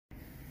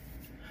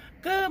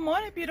Good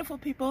morning, beautiful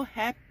people.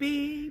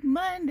 Happy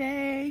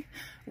Monday.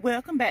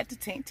 Welcome back to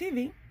Tink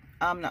TV.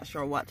 I'm not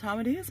sure what time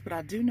it is, but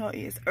I do know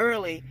it's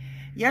early.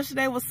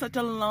 Yesterday was such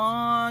a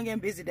long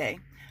and busy day.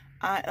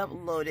 I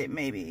uploaded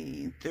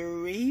maybe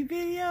 3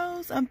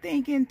 videos. I'm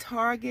thinking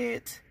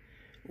Target,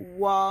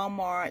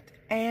 Walmart,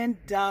 and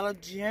Dollar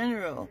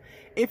General.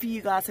 If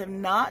you guys have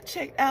not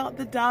checked out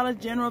the Dollar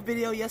General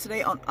video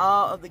yesterday on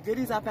all of the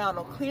goodies I found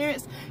on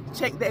clearance,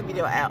 check that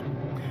video out.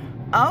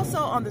 Also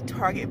on the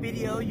Target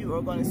video, you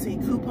are going to see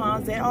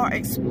coupons that are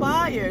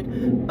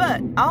expired,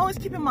 but always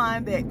keep in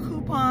mind that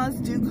coupons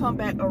do come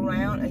back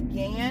around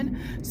again.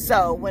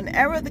 So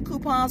whenever the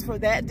coupons for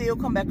that deal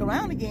come back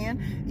around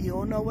again,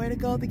 you'll know where to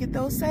go to get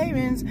those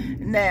savings.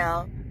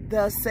 Now,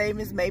 the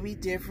savings may be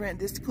different.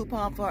 This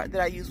coupon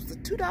that I used was a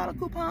 $2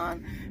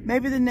 coupon.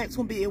 Maybe the next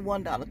one be a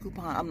 $1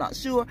 coupon. I'm not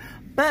sure,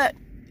 but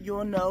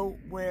you'll know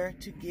where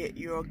to get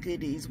your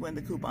goodies when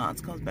the coupons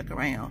comes back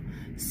around.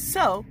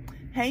 So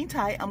hang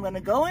tight. I'm going to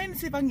go in and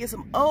see if I can get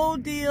some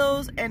old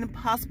deals and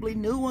possibly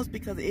new ones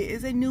because it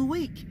is a new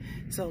week.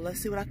 So let's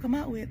see what I come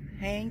out with.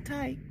 Hang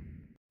tight.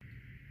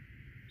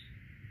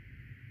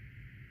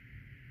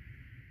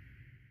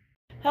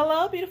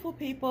 Hello, beautiful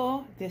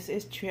people. This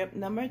is trip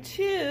number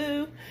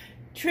 2.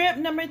 Trip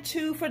number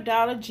 2 for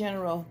Dollar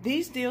General.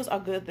 These deals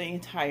are good the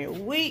entire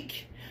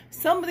week.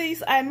 Some of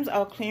these items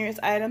are clearance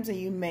items and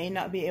you may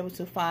not be able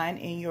to find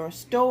in your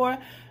store.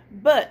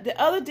 But the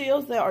other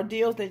deals, there are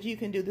deals that you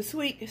can do this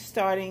week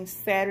starting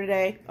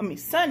Sunday,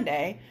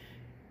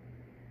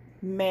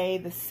 May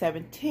the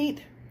 17th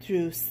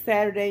through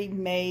Saturday,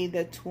 May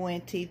the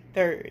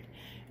 23rd.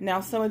 Now,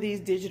 some of these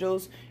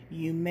digitals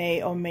you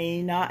may or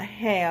may not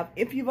have.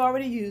 If you've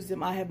already used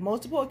them, I have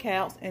multiple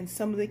accounts, and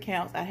some of the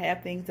accounts I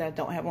have things that I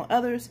don't have on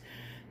others.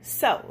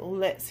 So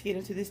let's get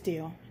into this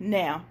deal.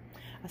 Now,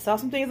 I saw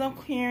some things on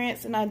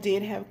clearance, and I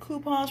did have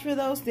coupons for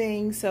those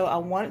things, so I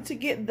wanted to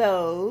get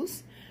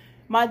those.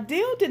 My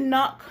deal did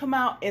not come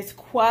out as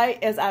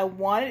quite as I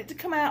wanted it to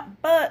come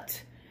out,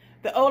 but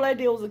the Olay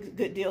deal was a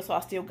good deal, so I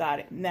still got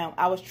it. Now,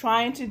 I was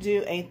trying to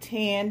do a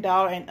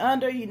 $10 and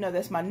under. You know,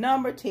 that's my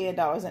number,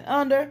 $10 and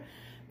under.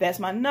 That's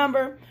my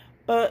number.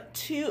 But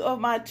 2 of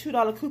my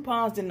 $2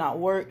 coupons did not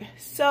work,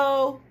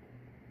 so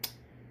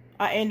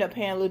I ended up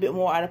paying a little bit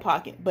more out of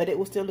pocket, but it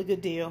was still a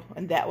good deal,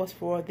 and that was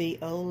for the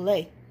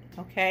Olay.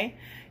 Okay,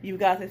 you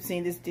guys have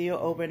seen this deal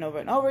over and over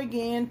and over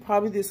again,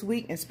 probably this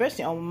week,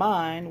 especially on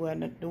mine.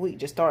 Well, the week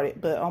just started,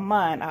 but on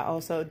mine, I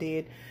also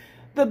did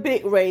the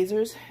big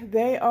razors.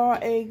 They are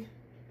a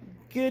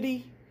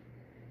goodie,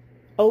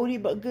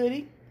 oldie but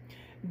goodie.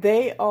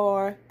 They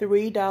are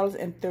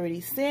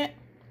 $3.30.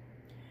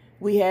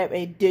 We have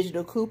a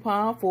digital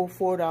coupon for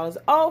 $4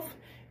 off,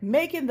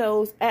 making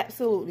those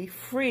absolutely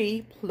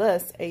free,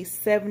 plus a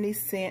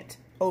 70-cent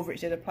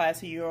overage that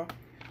applies to your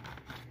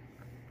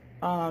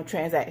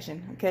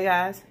transaction. Okay,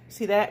 guys,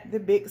 see that? The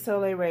big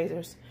Soleil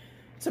razors.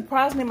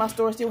 Surprisingly, my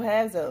store still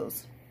has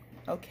those.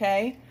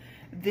 Okay,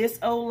 this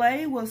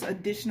Olay was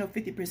additional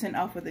 50%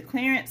 off of the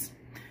clearance,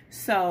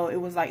 so it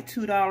was like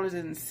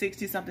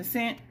 $2.60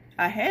 something.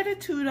 I had a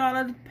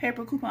 $2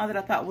 paper coupon that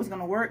I thought was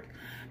going to work,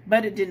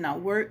 but it did not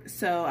work,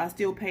 so I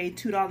still paid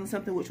 $2 and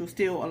something, which was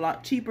still a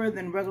lot cheaper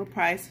than regular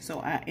price,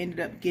 so I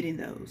ended up getting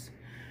those.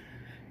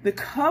 The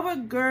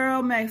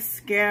CoverGirl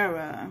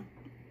mascara,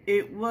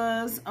 it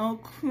was on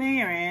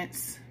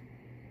clearance.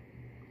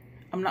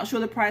 I'm not sure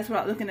the price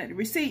without looking at the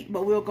receipt,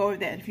 but we'll go over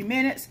that in a few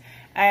minutes.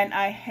 And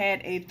I had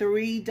a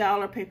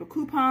 $3 paper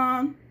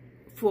coupon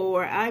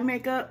for eye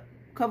makeup,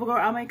 CoverGirl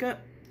eye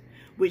makeup,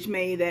 which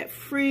made that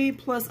free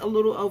plus a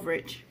little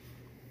overage.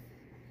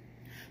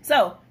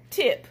 So,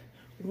 tip,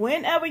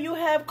 whenever you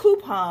have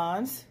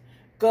coupons,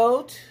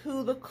 go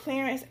to the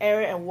clearance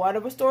area and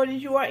whatever store that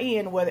you are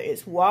in, whether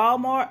it's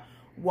Walmart,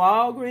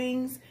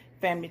 Walgreens,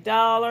 Family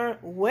Dollar,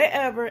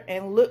 wherever,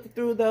 and look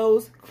through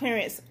those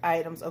clearance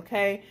items,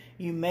 okay?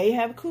 You may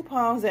have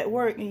coupons that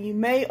work, and you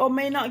may or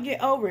may not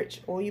get overage,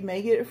 or you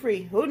may get it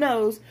free. Who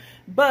knows?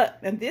 But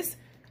in this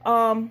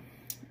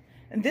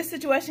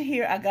situation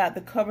here, I got the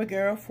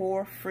CoverGirl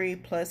for free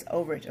plus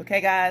overage, okay,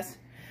 guys?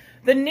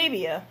 The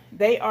Nivea,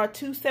 they are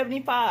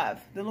 $2.75,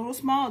 the little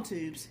small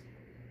tubes,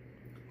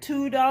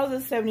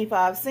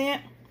 $2.75.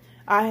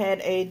 I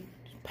had a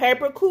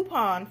paper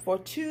coupon for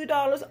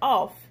 $2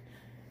 off.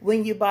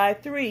 When you buy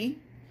 3,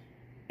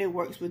 it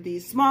works with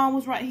these small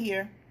ones right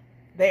here.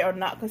 They are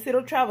not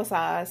considered travel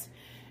size,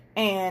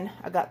 and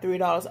I got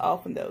 $3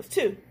 off on those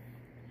too.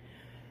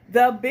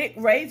 The big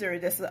razor,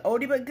 that's the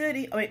oldie but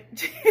goodie. I mean,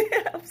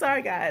 I'm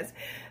sorry guys.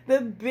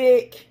 The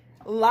big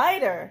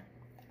lighter,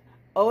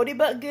 oldie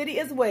but goodie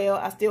as well.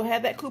 I still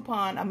have that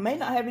coupon. I may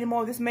not have any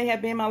more. This may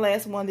have been my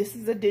last one. This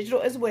is a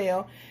digital as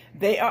well.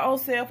 They are on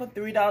sale for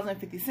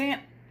 $3.50.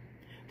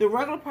 The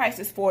regular price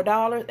is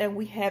 $4, and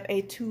we have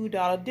a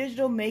 $2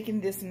 digital, making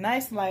this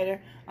nice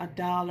lighter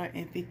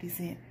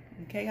 $1.50.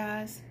 Okay,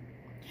 guys?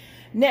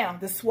 Now,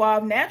 the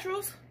Suave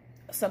Naturals,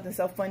 something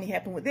so funny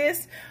happened with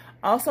this.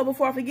 Also,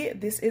 before I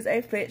forget, this is a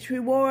Fetch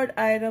Reward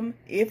item.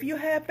 If you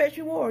have Fetch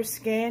Rewards,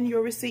 scan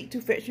your receipt to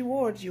Fetch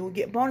Rewards. You will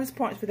get bonus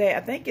points for that. I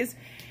think it's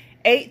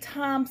 8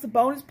 times the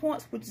bonus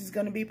points, which is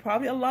going to be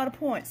probably a lot of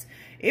points.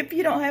 If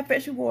you don't have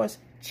Fetch Rewards,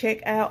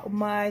 check out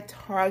my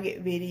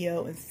Target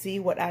video and see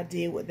what I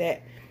did with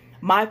that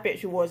My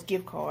Fetch Rewards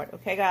gift card.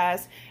 Okay,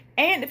 guys?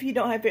 And if you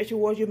don't have Fetch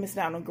Rewards, you're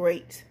missing out on a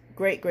great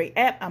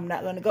app. I'm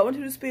not going to go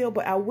into the spiel,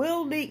 but I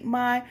will link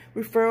my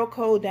referral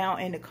code down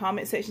in the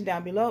comment section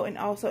down below and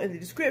also in the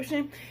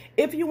description.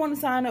 If you want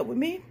to sign up with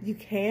me, you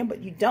can,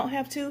 but you don't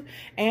have to,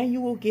 and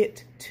you will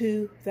get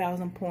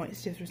 2,000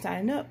 points just for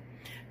signing up.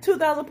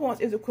 2,000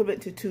 points is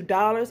equivalent to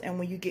 $2, and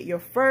when you get your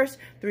first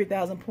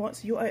 3,000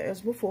 points, you are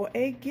eligible for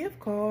a gift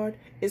card.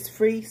 It's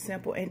free,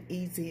 simple, and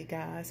easy,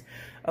 guys.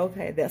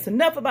 Okay, that's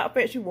enough about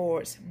Fetch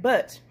Rewards,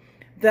 but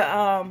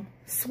the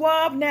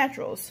Suave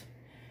Naturals,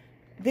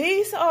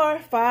 these are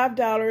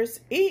 $5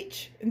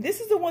 each, and this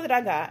is the one that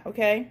I got,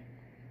 okay?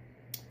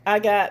 I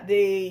got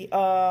the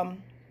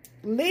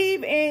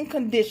leave-in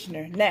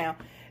conditioner. Now,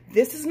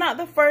 this is not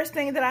the first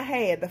thing that I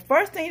had. The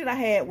first thing that I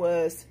had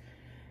was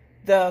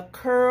the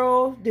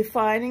curl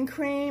defining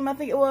cream, I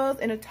think it was,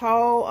 in a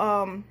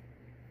tall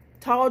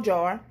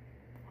jar,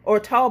 or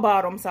tall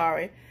bottom,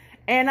 sorry.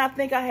 And I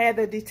think I had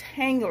the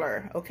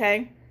detangler,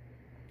 okay?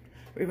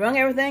 We rung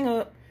everything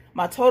up.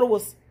 My total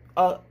was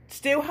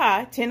still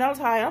high, $10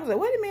 high. I was like,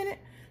 wait a minute.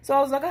 So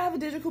I was like, I have a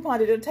digital coupon.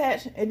 Did it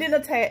attach? It didn't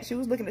attach. She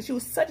was looking at, she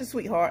was such a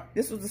sweetheart.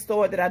 This was the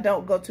store that I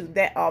don't go to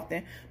that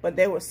often, but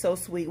they were so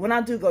sweet. When I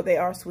do go, they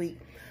are sweet.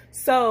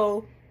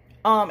 So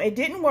it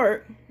didn't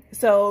work.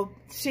 So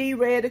she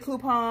read the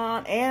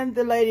coupon, and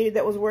the lady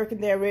that was working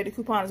there read the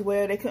coupon as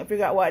well. They couldn't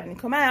figure out why it didn't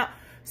come out.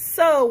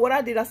 So what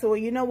I did, I said, well,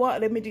 you know what?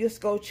 Let me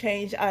just go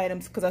change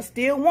items, because I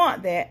still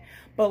want that,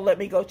 but let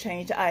me go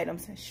change the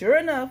items. And sure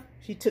enough,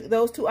 she took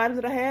those 2 items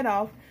that I had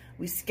off.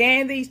 We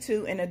scanned these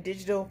 2, and the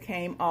digital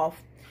came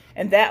off.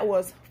 And that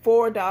was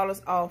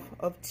 $4 off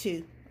of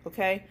 2,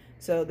 okay?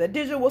 So the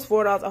digital was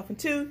 $4 off of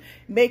 2,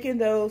 making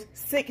those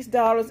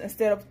 $6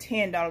 instead of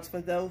 $10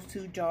 for those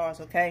 2 jars,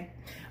 okay?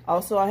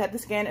 Also, I had to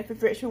scan it for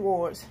Fetch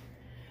Rewards.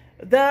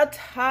 The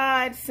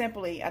Tide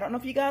Simply. I don't know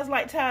if you guys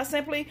like Tide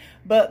Simply,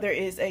 but there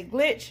is a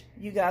glitch.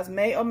 You guys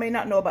may or may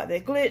not know about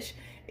that glitch.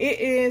 It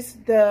is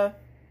the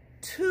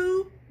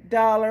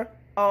 $2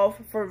 off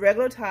for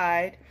regular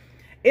Tide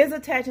is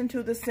attaching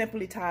to the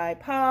Simply Tide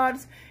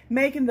Pods,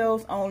 making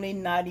those only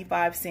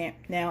 95 cents.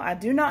 Now, I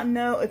do not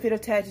know if it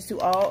attaches to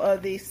all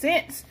of these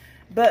scents,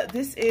 but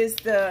this is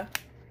the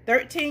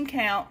 13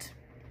 count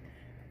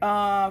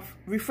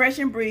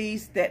Refreshing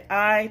Breeze that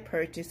I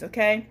purchased,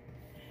 okay?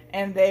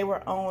 And they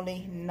were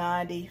only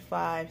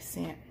 95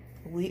 cents.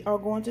 We are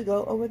going to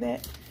go over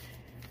that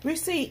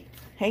receipt.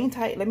 Hang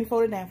tight. Let me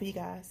fold it down for you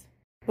guys.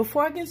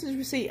 Before I get into this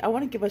receipt, I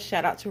want to give a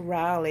shout out to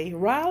Riley.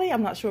 Riley,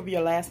 I'm not sure of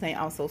your last name.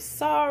 I'm so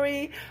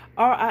sorry.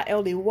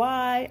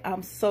 R-I-L-D-Y.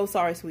 I'm so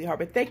sorry, sweetheart.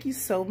 But thank you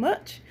so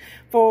much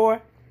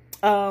for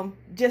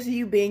just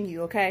you being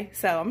you, okay?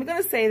 So I'm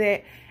going to say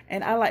that.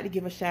 And I like to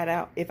give a shout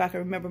out if I can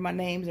remember my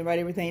names and write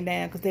everything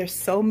down, because there's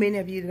so many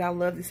of you that I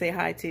love to say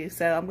hi to.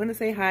 So I'm going to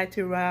say hi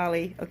to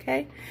Riley,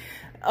 okay?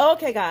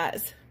 Okay,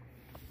 guys.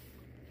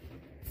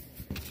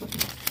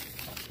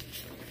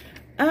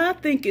 I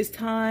think it's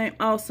time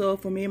also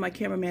for me and my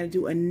cameraman to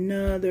do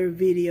another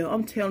video.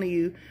 I'm telling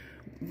you,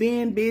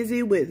 being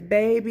busy with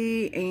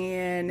baby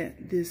and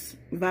this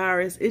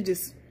virus, it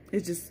just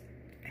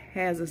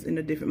has us in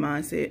a different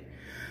mindset.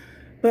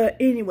 But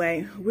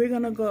anyway, we're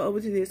going to go over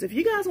to this. If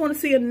you guys want to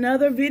see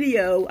another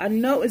video, I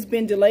know it's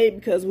been delayed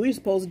because we were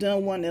supposed to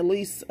done one at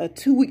least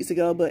 2 weeks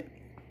ago, but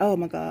oh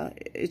my God,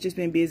 it's just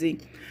been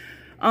busy.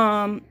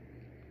 Okay,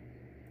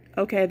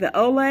 the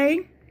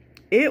Olay,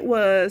 it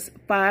was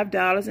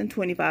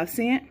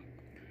 $5.25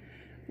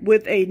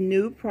 with a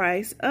new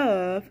price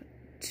of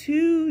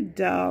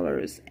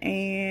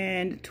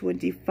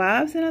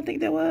 $2.25, I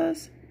think that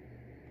was.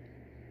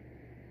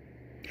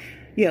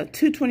 Yeah,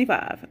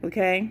 $2.25,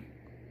 okay?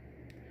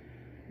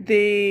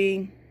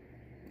 The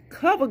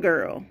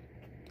CoverGirl,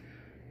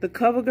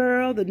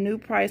 the new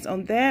price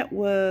on that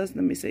was,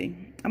 let me see,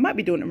 I might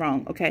be doing it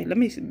wrong. Okay, let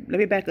me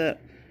back up.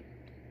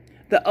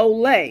 The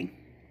Olay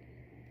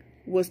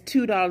was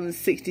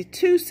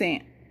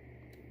 $2.62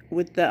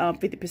 with the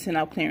 50%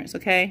 off clearance,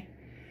 okay?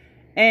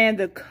 And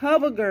the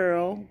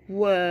CoverGirl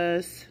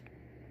was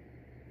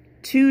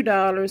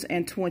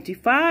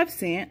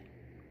 $2.25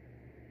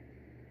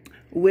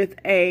 with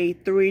a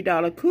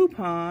 $3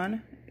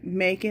 coupon,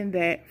 making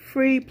that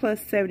free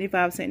plus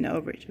 75 cents in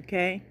overage,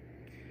 okay?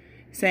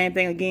 Same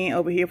thing again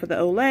over here for the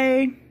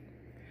Olay.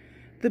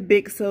 The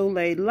Big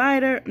Soleil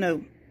lighter,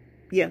 no,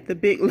 yeah, the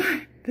big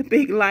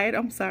light,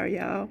 I'm sorry,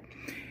 y'all.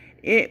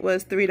 It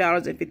was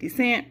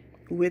 $3.50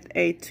 with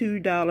a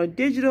 $2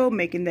 digital,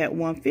 making that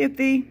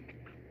 $1.50.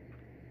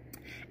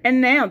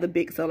 And now the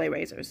Big Soleil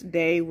razors,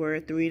 they were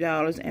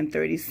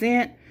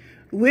 $3.30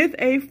 with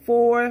a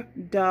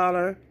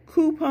 $4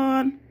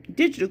 coupon,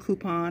 digital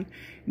coupon,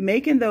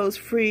 making those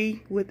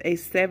free with a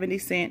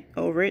 70-cent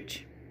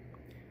overage.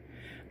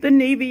 The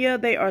Nivea,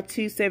 they are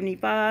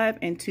 $2.75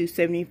 and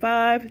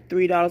 $2.75,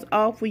 $3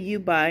 off when you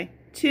buy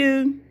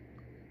 2.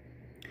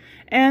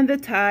 And the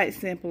Tide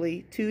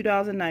Simply,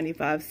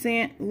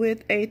 $2.95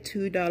 with a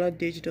 $2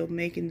 digital,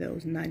 making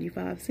those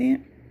 95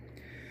 cents.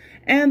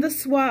 And the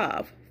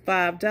Suave,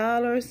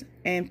 $5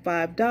 and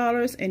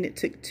 $5, and it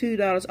took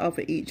 $2 off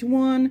of each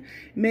one,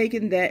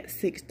 making that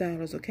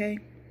 $6, okay?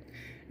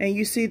 And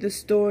you see the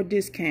store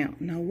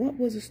discount. Now, what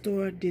was the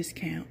store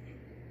discount?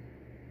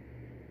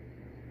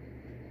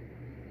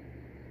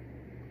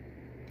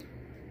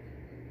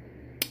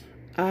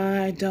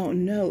 I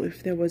don't know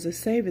if there was a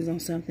savings on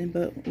something,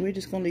 but we're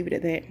just going to leave it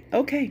at that.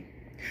 Okay.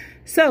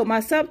 So, my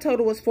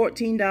subtotal was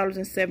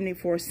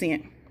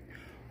 $14.74.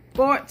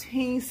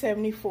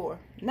 $14.74.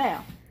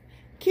 Now,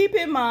 keep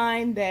in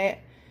mind that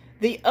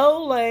the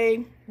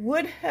Olay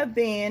would have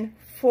been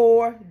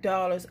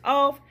 $4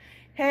 off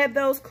had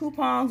those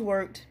coupons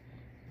worked,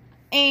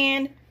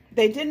 and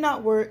they did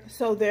not work,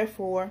 so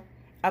therefore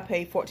I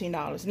paid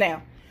 $14.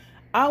 Now,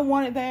 I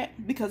wanted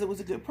that because it was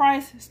a good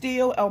price,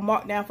 still on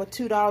markdown for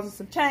 $2 and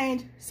some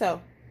change.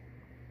 So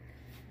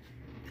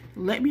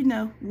let me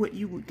know what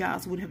you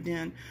guys would have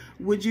done.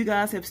 Would you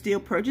guys have still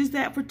purchased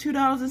that for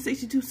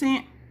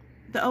 $2.62,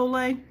 the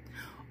Olay,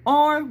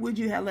 or would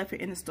you have left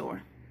it in the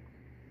store?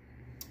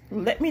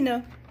 Let me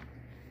know.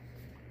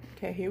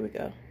 Okay, here we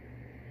go.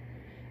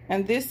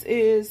 And this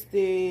is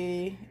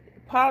the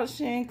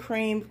Polishing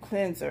Cream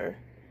Cleanser.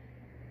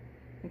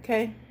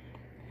 Okay.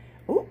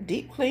 Ooh,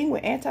 deep clean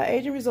with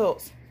anti-aging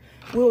results.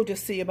 We'll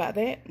just see about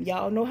that.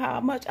 Y'all know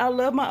how much I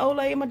love my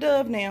Olay and my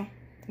Dove now.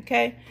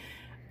 Okay.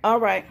 All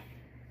right.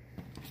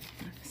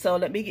 So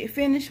let me get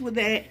finished with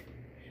that.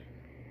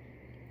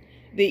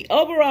 The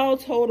overall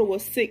total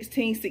was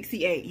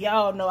 $16.68.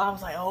 Y'all know, I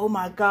was like, oh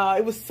my God.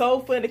 It was so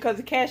funny because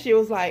the cashier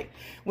was like,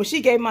 when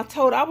she gave my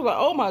total, I was like,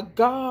 oh my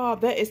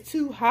God, that is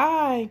too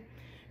high.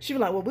 She was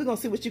like, well, we're going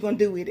to see what you're going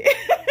to do with it.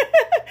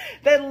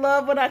 They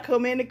love when I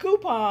come in the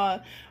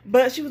coupon.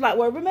 But she was like,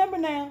 well, remember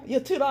now, your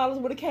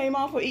 $2 would have came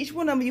off for each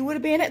one of them. You would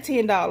have been at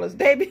 $10.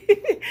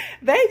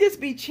 They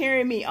just be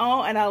cheering me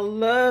on, and I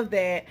love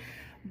that.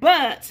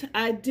 But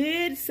I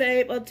did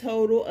save a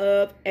total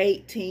of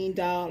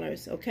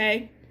 $18,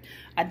 okay?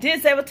 I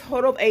did save a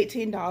total of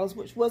 $18,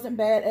 which wasn't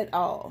bad at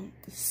all.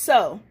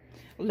 So,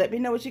 let me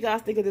know what you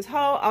guys think of this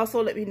haul.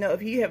 Also, let me know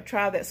if you have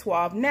tried that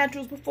Suave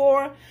Naturals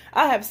before.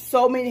 I have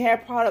so many hair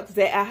products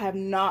that I have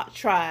not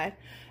tried.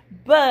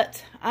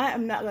 But I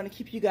am not going to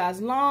keep you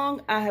guys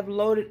long. I have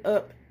loaded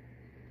up,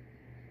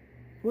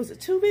 was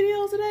it 2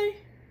 videos today?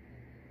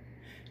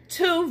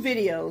 2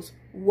 videos.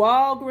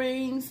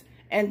 Walgreens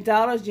and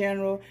Dollar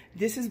General.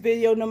 This is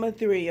video number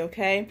 3,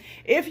 okay?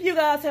 If you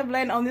guys have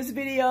landed on this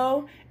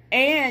video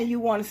and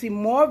you want to see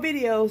more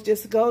videos,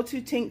 just go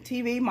to Tink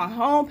TV, my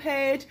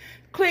homepage.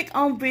 Click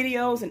on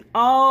videos, and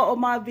all of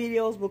my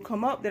videos will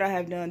come up that I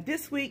have done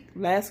this week,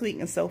 last week,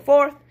 and so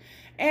forth.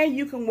 And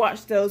you can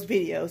watch those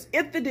videos.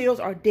 If the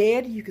deals are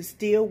dead, you can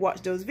still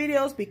watch those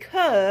videos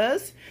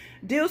because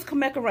deals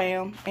come back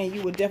around, and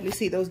you will definitely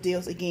see those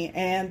deals again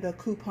and the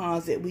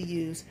coupons that we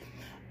use.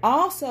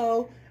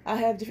 Also, I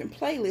have different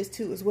playlists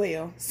too as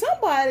well.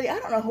 Somebody, I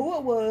don't know who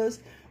it was,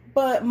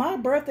 but my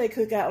birthday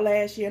cookout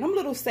last year, and I'm a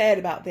little sad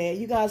about that.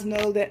 You guys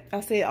know that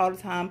I say it all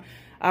the time.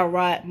 I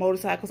ride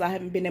motorcycles. I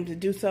haven't been able to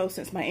do so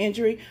since my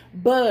injury,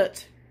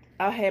 but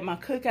I had my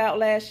cookout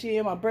last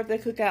year, my birthday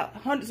cookout.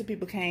 Hundreds of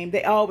people came.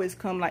 They always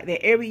come like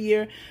that. Every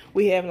year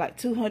we have like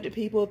 200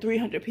 people,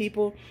 300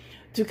 people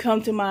to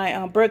come to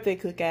my birthday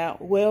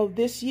cookout. Well,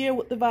 this year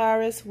with the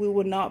virus, we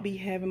will not be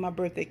having my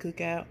birthday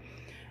cookout.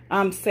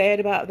 I'm sad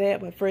about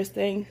that, but first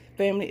thing,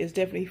 family is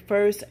definitely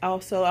first.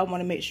 Also, I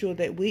want to make sure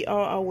that we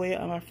are aware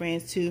of our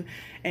friends too,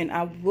 and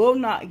I will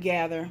not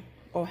gather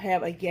or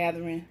have a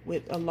gathering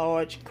with a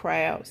large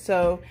crowd.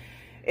 So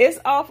it's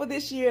all for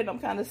this year, and I'm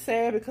kind of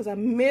sad because I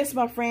miss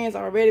my friends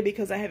already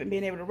because I haven't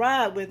been able to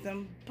ride with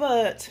them.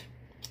 But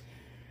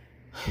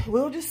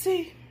we'll just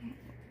see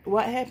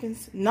what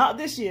happens. Not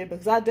this year,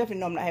 because I definitely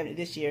know I'm not having it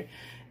this year.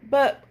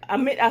 But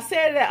I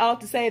said that all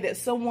to say that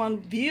someone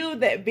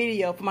viewed that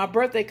video for my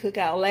birthday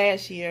cookout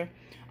last year.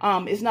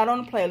 It's not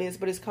on the playlist,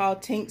 but it's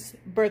called Tink's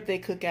Birthday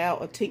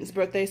Cookout or Tink's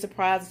Birthday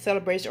Surprise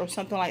Celebration or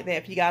something like that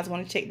if you guys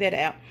want to check that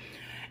out.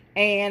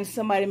 And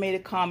somebody made a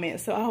comment.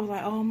 So I was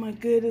like, oh my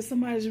goodness,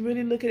 somebody's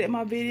really looking at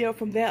my video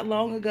from that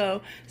long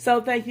ago. So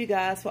thank you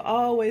guys for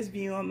always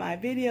viewing my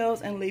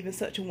videos and leaving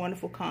such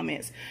wonderful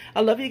comments.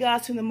 I love you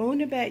guys to the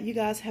moon and back. You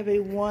guys have a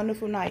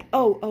wonderful night.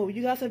 Oh,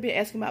 you guys have been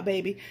asking about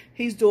baby.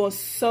 He's doing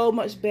so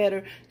much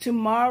better.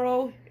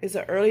 Tomorrow is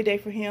an early day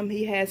for him.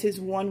 He has his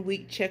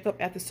 1-week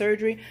checkup after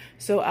surgery.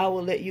 So I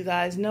will let you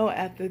guys know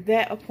after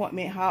that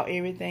appointment how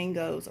everything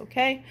goes,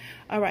 okay?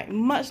 All right,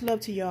 much love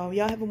to y'all.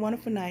 Y'all have a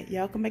wonderful night.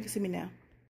 Y'all come back and see me now.